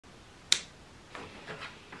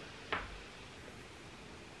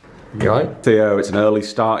You right? Theo, it's an early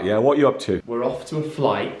start, yeah? What are you up to? We're off to a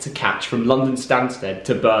flight to catch from London Stansted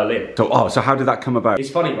to Berlin. So how did that come about? It's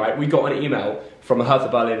funny, right? We got an email from a Hertha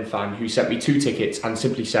Berlin fan who sent me 2 tickets and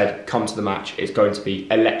simply said, come to the match, it's going to be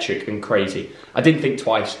electric and crazy. I didn't think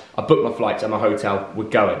twice, I booked my flights and my hotel, we're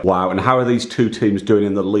going. Wow, and how are these 2 teams doing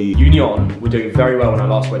in the league? Union were doing very well when I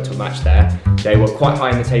last went to a match there. They were quite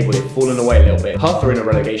high in the table, they've fallen away a little bit. Hertha are in a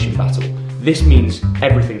relegation battle. This means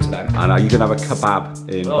everything to them. And are you going to have a kebab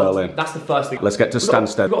in Berlin? That's the first thing. Let's get to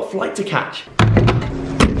Stansted. We've got a flight to catch.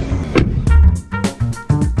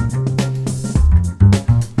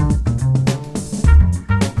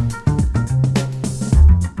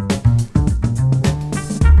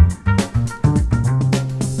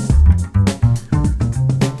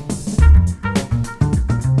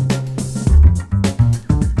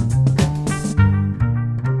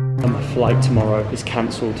 Flight tomorrow is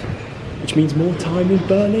cancelled, which means more time in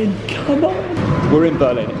Berlin. Come on! We're in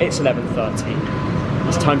Berlin. It's 11:30.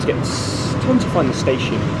 It's time to find the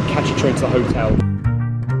station, catch a train to the hotel.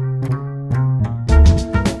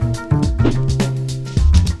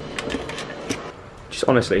 Just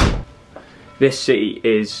honestly, this city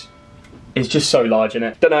is just so large,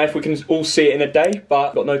 innit? Don't know if we can all see it in a day,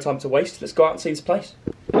 but got no time to waste. Let's go out and see this place.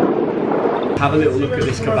 Have a little look at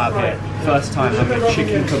this kebab here. First time having a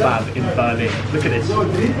chicken kebab in Berlin. Look at this.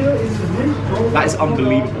 That is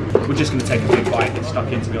unbelievable. We're just going to take a big bite and get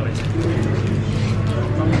stuck in, to be honest.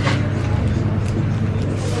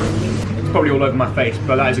 It's probably all over my face,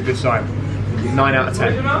 but that is a good sign. 9 out of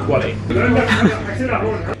 10. Quality.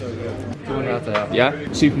 Yeah?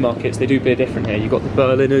 Supermarkets, they do beer different here. You've got the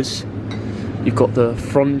Berliners, you've got the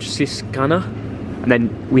Franziskaner, and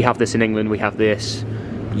then we have this in England, we have this.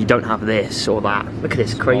 You don't have this or that. Look at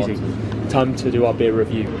this, crazy. Time to do our beer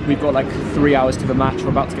review. We've got like 3 hours to the match.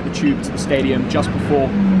 We're about to get the tube to the stadium just before.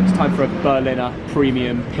 It's time for a Berliner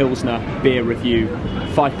Premium Pilsner beer review.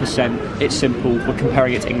 5%, it's simple. We're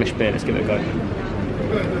comparing it to English beer. Let's give it a go.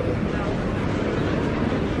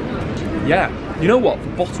 Yeah, you know what?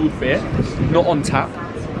 For bottled beer, not on tap,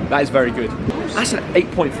 that is very good. That's an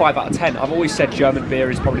 8.5 out of 10. I've always said German beer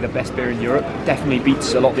is probably the best beer in Europe. Definitely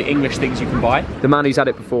beats a lot of the English things you can buy. The man who's had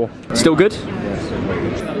it before. Still good? Yeah, still very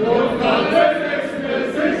good.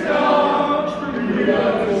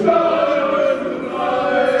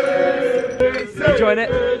 Enjoying it?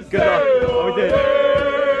 Good luck. What we did?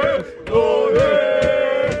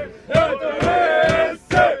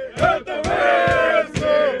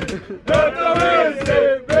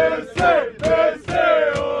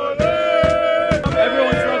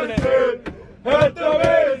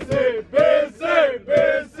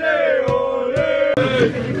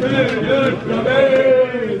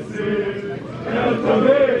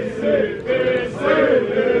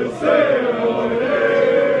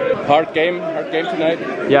 Hard game tonight.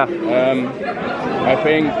 Yeah. I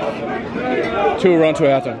think 2-1 to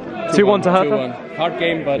Hertha. 2-1 to Hertha? 2-1. Hard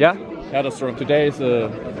game, but yeah. Hertha strong. Today is a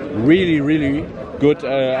really good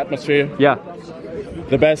atmosphere. Yeah.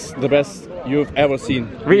 The best you've ever seen.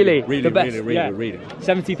 Really? Really, the best. really.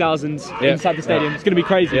 70,000 inside the stadium. It's going to be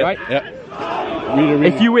crazy, right? Yeah. Really.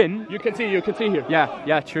 If you win, you can see here.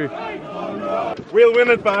 Yeah, true. We'll win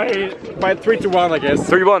it by 3-1, I guess.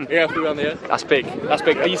 3-1. Yeah, 3-1. Yeah. That's big. That's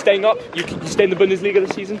big. Are you staying up? You stay in the Bundesliga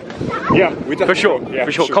this season? Yeah, for sure. Yeah,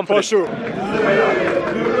 for sure. Confident. For sure.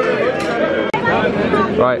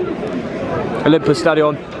 Right. Olympia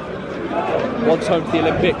Stadion. Once home to the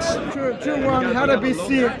Olympics. 2-1 Hertha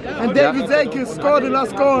BC, and David Zeke scored the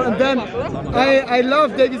last goal, and then I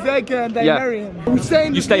love David Zeke and I marry him. We stay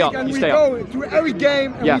in the league up. and you we stay go up. to every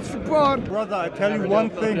game and we support. Brother, I tell you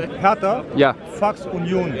one thing, Hertha fucks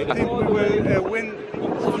Union. I think we will win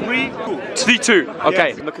 3-2. 3-2. Okay,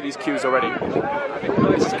 yes. Look at these queues already.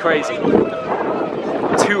 This is crazy.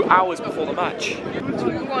 2 hours before the match.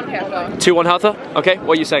 2-1 Hertha. 2-1 Hertha? Okay,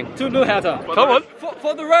 what are you saying? 2-0 Hertha. Come on.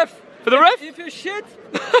 For the ref. For the ref? If you shit,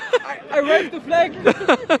 I wave the flag.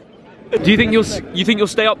 Do you think you'll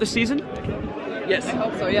stay up this season? Yes. I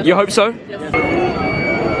hope so, yes. You hope so? Yes.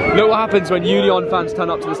 Look what happens when Union fans turn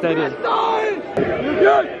up to the stadium.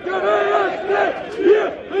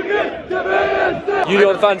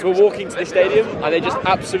 Union fans were walking to the stadium and they just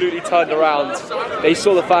absolutely turned around. They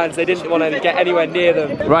saw the fans, they didn't want to get anywhere near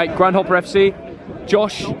them. Right, Grandhopper FC,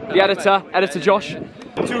 Josh, the editor Josh.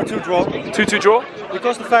 2-2 draw. 2-2 draw?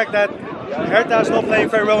 Because the fact that Hertha is not playing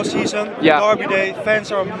very well this season. Yeah. Derby day,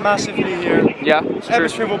 fans are massively here. Yeah, it's true.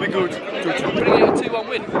 Atmosphere will be good. 2-2. 2-1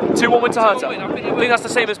 win. 2-1 win to Hertha. I think that's the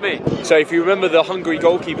same as me. So if you remember the Hungary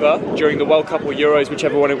goalkeeper during the World Cup or Euros,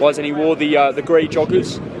 whichever one it was, and he wore the grey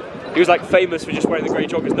joggers. He was like famous for just wearing the grey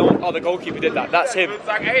joggers. No other goalkeeper did that. That's him.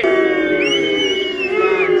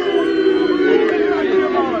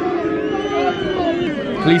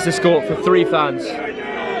 Police escort for 3 fans.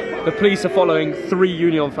 The police are following 3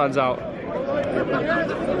 Union fans out.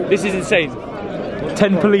 This is insane.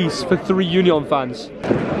 10 police for 3 Union fans.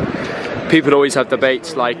 People always have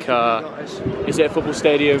debates like, is it a football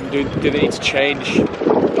stadium? Do they need to change?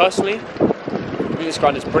 Personally, I think this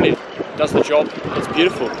ground is brilliant. It does the job. It's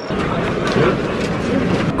beautiful.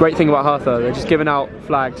 Great thing about Hertha, they're just giving out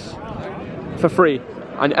flags for free,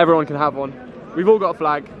 and everyone can have one. We've all got a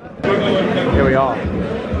flag. Here we are.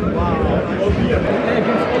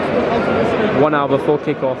 1 hour before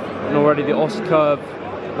kickoff, and already the Ostkurve,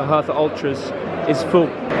 the Hertha Ultras, is full.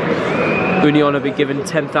 Union will be given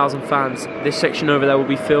 10,000 fans. This section over there will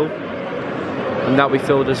be filled, and that'll be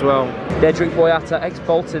filled as well. Dedrick Boyata,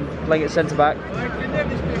 ex-Bolton, playing at centre-back.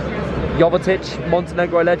 Jovetic,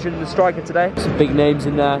 Montenegro legend, the striker today. Some big names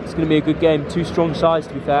in there. It's going to be a good game. 2 strong sides,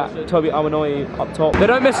 to be fair. Toby Awanoi up top. They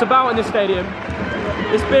don't mess about in this stadium.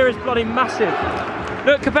 This beer is bloody massive.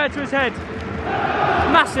 Look, compared to his head.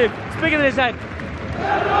 Massive. It's bigger than his head.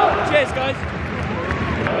 Cheers, guys.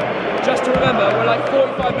 Just to remember, we're like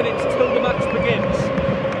 45 minutes till the match begins.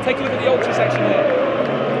 Take a look at the ultra section here.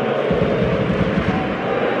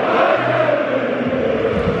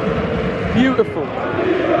 Beautiful.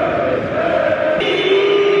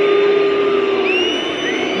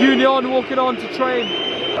 Union walking on to train.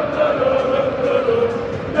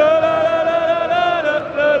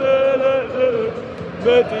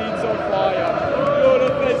 Merdean's on fire. Your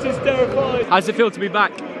defense is terrified. How does it feel to be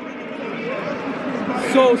back?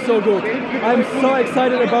 So good. I'm so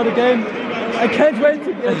excited about the game. I can't wait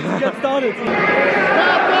to get started.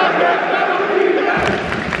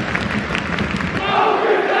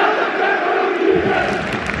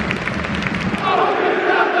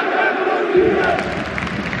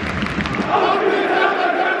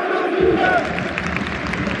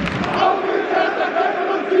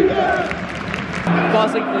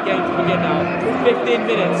 Passing for the game to begin now. 15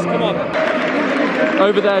 minutes, come on.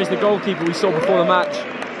 Over there is the goalkeeper we saw before the match.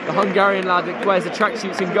 The Hungarian lad that wears the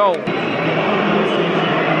tracksuits in goal.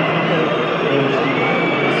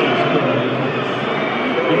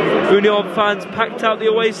 Union fans packed out the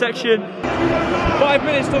away section. 5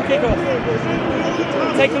 minutes till kickoff.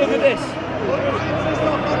 Take a look at this.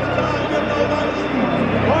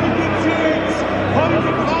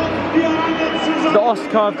 The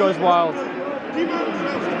Ostkurve goes wild.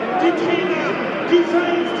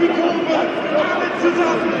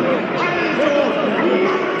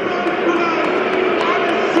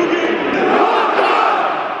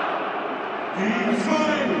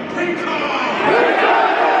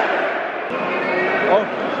 Oh,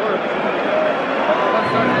 sorry.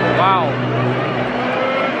 Wow.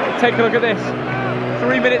 Take a look at this.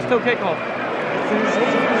 3 minutes till kickoff.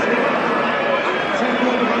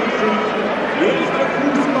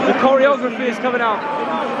 The choreography is coming out.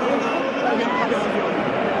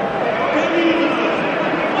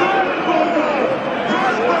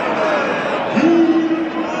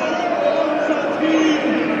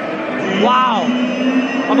 Wow!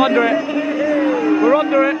 I'm under it. We're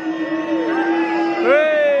under it.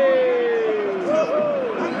 Hey!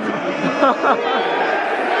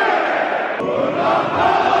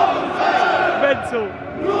 Mental.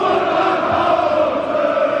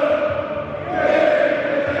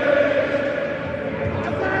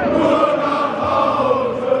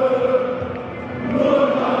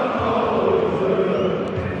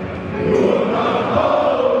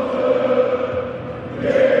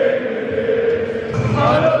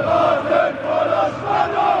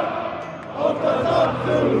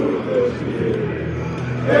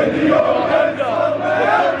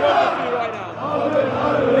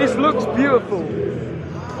 This looks beautiful.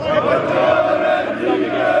 I'm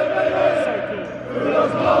loving it. It's so cool.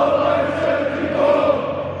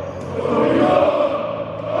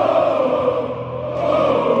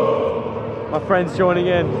 My friend's joining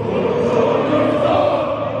in.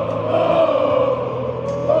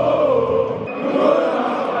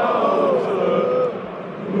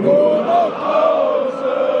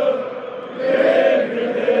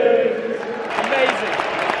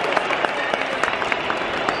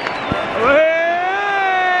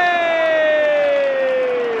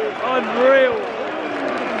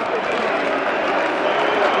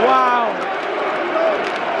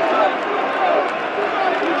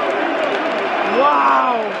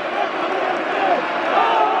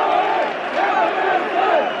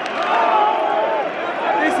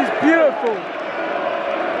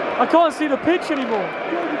 I can't see the pitch anymore.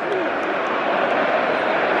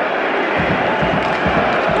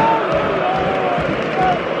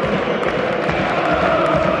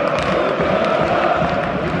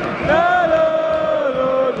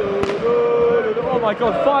 Oh my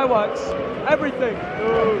god, fireworks, everything.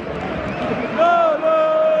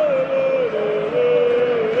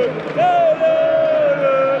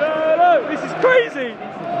 This is crazy.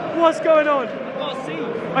 What's going on?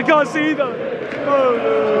 I can't see either.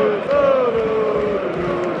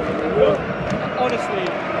 Honestly,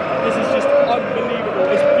 this is just unbelievable.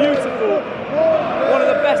 It's beautiful. One of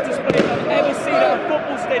the best displays I've ever seen at a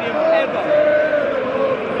football stadium ever.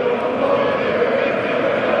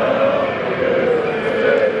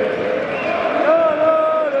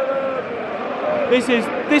 This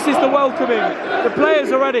is the welcoming. The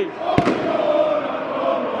players are ready.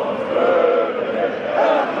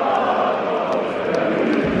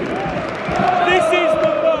 This is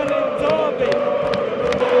the Berlin derby.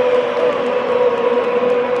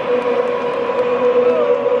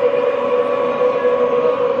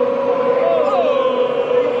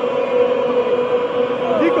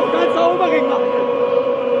 Nico, kannst du Oberring machen?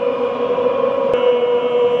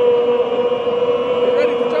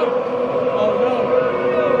 Ready to jump? Oh no.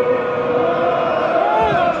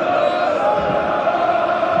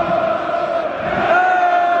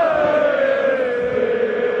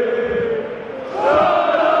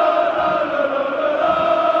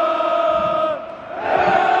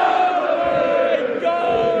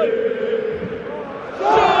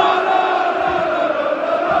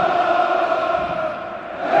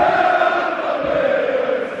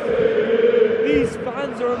 These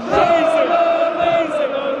fans are amazing!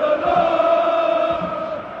 Amazing!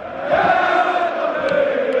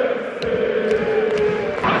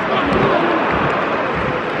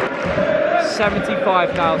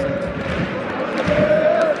 75,000.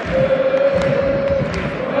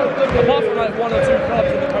 Apart from like 1 or 2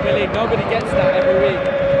 clubs in the Premier League, nobody gets that every week.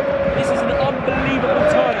 This is an unbelievable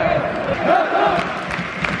turnout.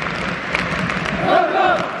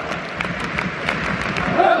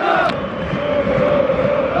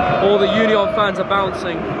 All the Union fans are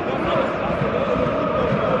bouncing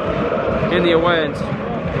in the away end.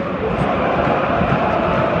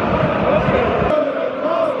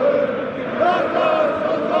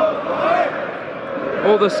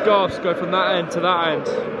 All the scarves go from that end to that end.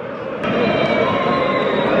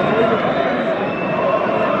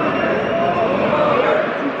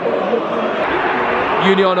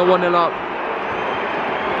 Union are 1-0 up.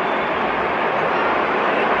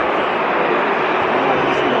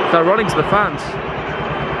 They're running to the fans.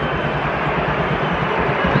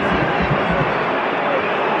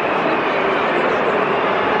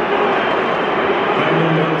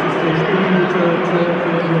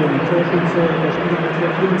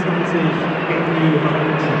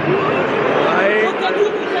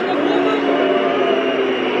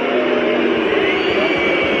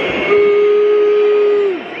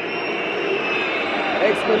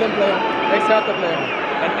 Ex-Olympia, ex-Hertha player.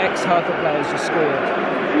 An ex-Hertha player has just scored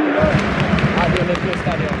at the Olympia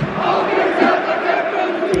Stadion.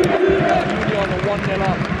 Union are 1-0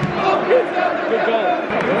 up. Good goal.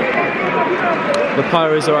 The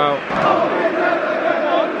Pyros are out.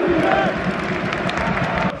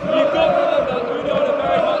 You've got to remember, Union are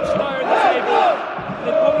very much higher in the table.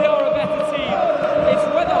 They probably are a better team. It's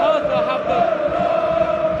whether Hertha have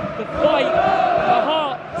the fight, the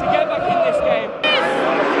heart to get back in this game.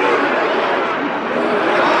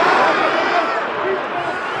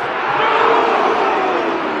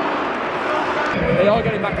 They are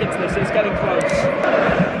getting back into this, it's getting close.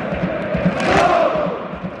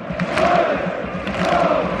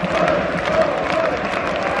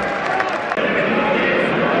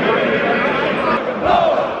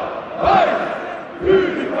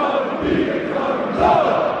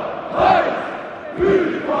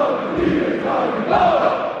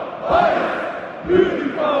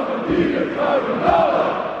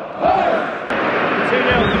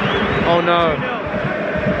 Oh no.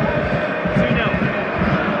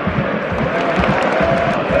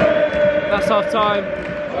 That's half time.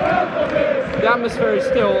 The atmosphere is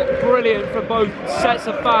still brilliant for both sets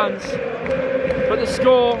of fans, but the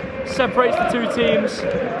score separates the two teams.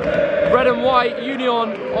 Red and white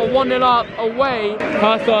Union are 1-0 up away.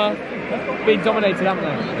 Hertha been dominated, haven't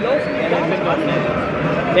they?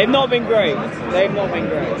 They've not been great. They've not been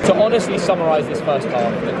great. To honestly summarise this first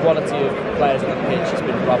half, the quality of players on the pitch has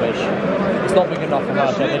been rubbish. It's not been enough for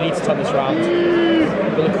Hertha. They need to turn this around.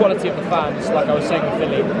 But the quality of the fans, like I was saying with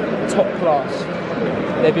Philly, top class.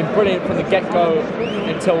 They've been brilliant from the get-go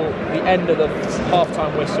until the end of the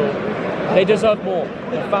half-time whistle. They deserve more.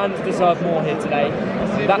 The fans deserve more here today.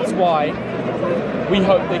 That's why we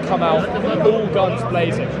hope they come out all guns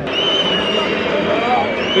blazing.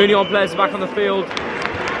 Union players are back on the field.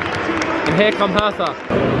 And here come Hertha.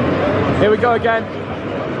 Here we go again.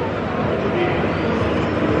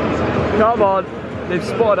 Come on. They've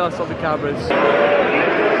spotted us on the cameras.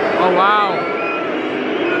 Oh wow.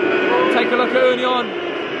 Take a look at Union.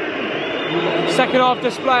 Second half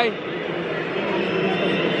display.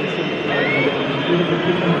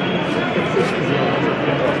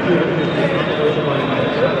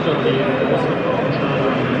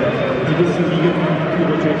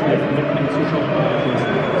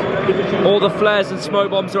 All the flares and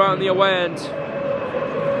smoke bombs are out on the away end.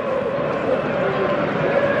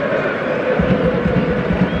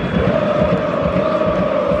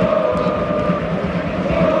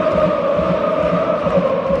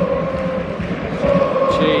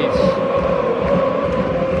 Jeez.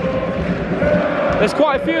 There's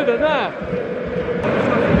quite a few of them there.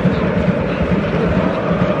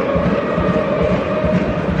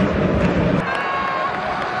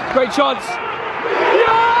 Great chance.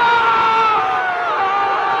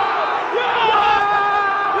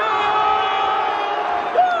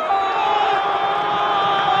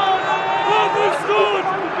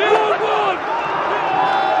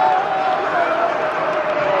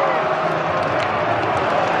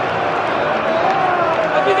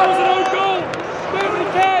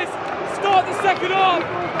 Second half,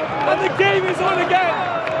 and the game is on again.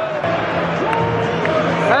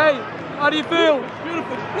 Hey, how do you feel?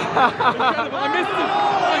 Beautiful. Incredible. I missed it.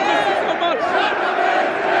 I missed it so much.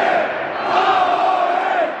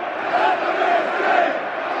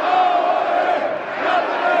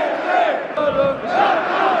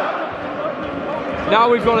 Now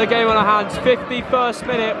we've got a game on our hands. 51st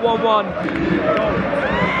minute, 1-1.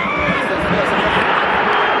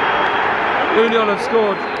 Union have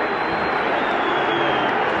scored.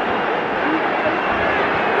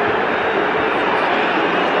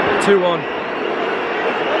 2-1.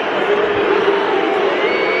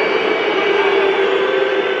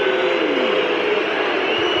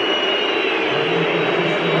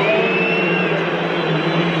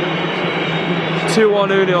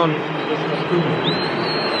 Union.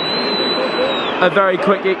 A very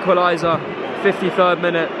quick equaliser, 53rd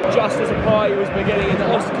minute. Just as a party was beginning in the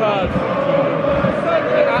Ostkurve,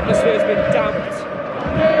 the atmosphere has been damped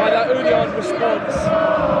by that Union response.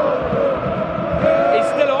 It's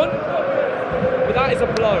still on, but that is a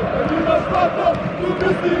blow.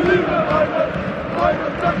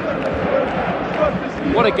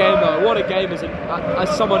 What a game though, what a game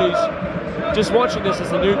as someone who's just watching this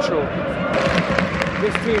as a neutral.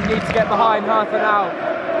 This team needs to get behind Hertha now.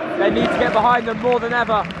 They need to get behind them more than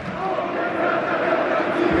ever.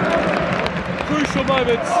 Crucial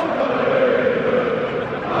moments.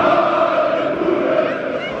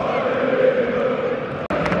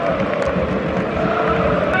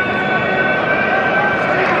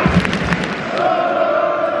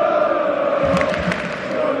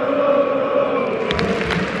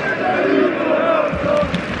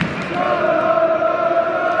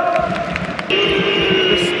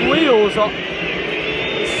 The squeals are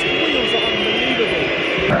unbelievable.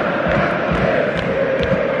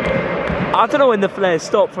 I don't know when the flares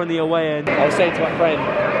stop from the away end. I was saying to my friend,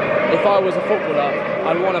 if I was a footballer,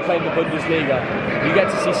 I'd want to play in the Bundesliga. You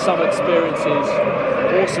get to see some experiences,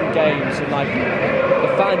 awesome games, and like the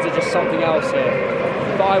fans are just something else here.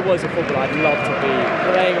 If I was a footballer, I'd love to be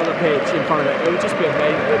playing on the pitch in front of it. It would just be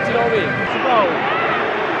amazing. Do you know what I mean? It's a goal.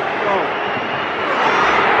 Goal.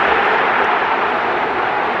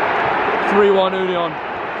 3-1 Union.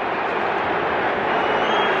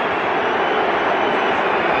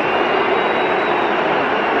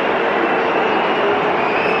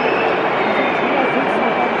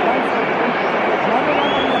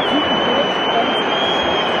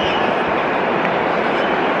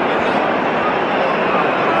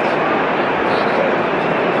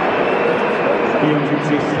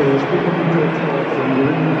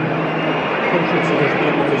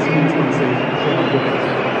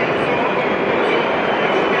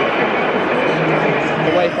 The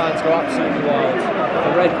away fans go absolutely wild.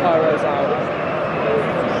 The red pyro's out.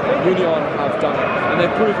 Union have done it, and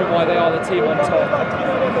they've proven why they are the team on top,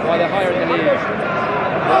 why they're higher in the league.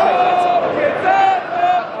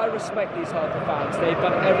 I respect these Hertha fans. They've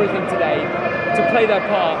done everything today to play their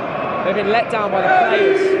part. They've been let down by the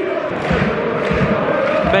players.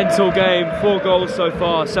 Mental game, 4 goals so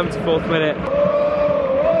far, 74th minute.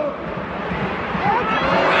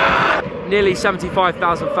 Nearly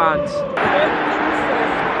 75,000 fans.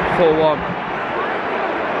 4-1.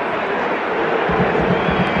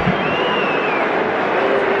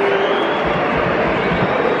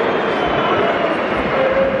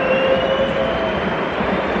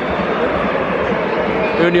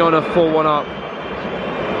 Union are 4-1 up.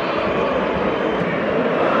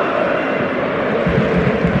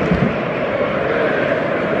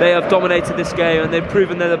 They have dominated this game and they've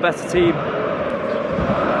proven they're the better team.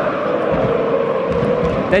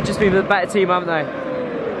 They've just been the better team, haven't they?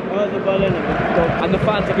 And the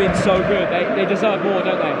fans have been so good. They deserve more,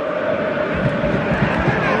 don't they?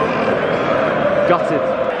 Gutted.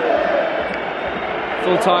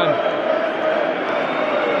 Full time.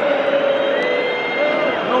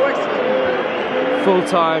 Full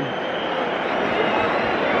time.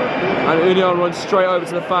 And Union runs straight over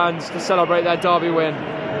to the fans to celebrate their derby win.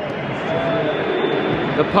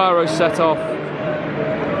 The pyro set off.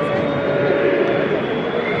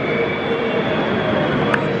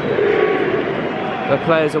 The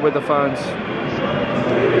players are with the fans.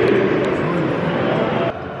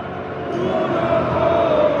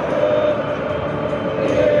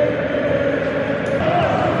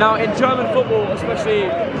 Now in German football, especially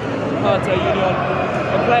Hertha, Union,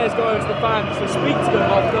 the players go over to the fans to speak to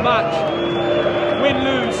them after the match. Win,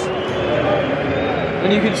 lose.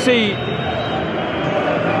 And you can see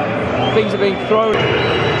things are being thrown.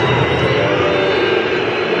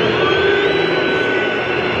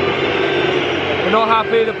 They're not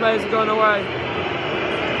happy, the players are going away.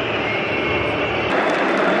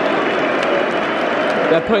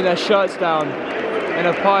 They're putting their shirts down in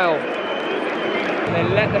a pile. They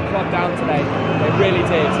let the club down today, they really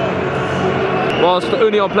did. Whilst the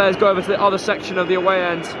Union players go over to the other section of the away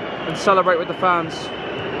end and celebrate with the fans.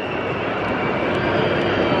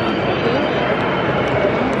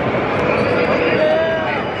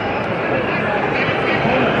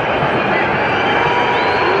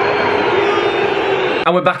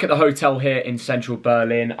 And we're back at the hotel here in central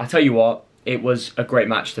Berlin. I tell you what, it was a great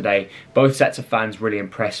match today. Both sets of fans really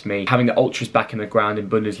impressed me. Having the ultras back in the ground in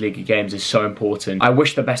Bundesliga games is so important. I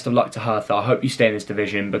wish the best of luck to Hertha. I hope you stay in this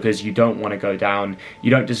division because you don't want to go down. You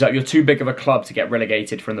don't deserve, you're too big of a club to get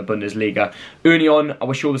relegated from the Bundesliga. Union, I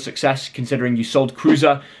wish you all the success considering you sold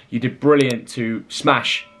Cruiser. You did brilliant to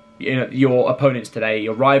smash your opponents today,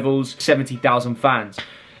 your rivals, 70,000 fans.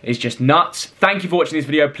 It's just nuts. Thank you for watching this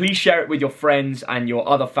video. Please share it with your friends and your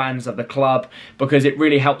other fans of the club because it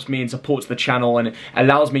really helps me and supports the channel and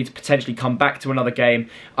allows me to potentially come back to another game.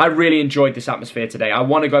 I really enjoyed this atmosphere today. I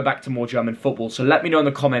want to go back to more German football, so let me know in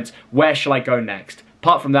the comments, where shall I go next?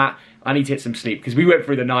 Apart from that, I need to hit some sleep because we went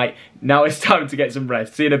through the night. Now it's time to get some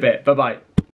rest. See you in a bit. Bye-bye.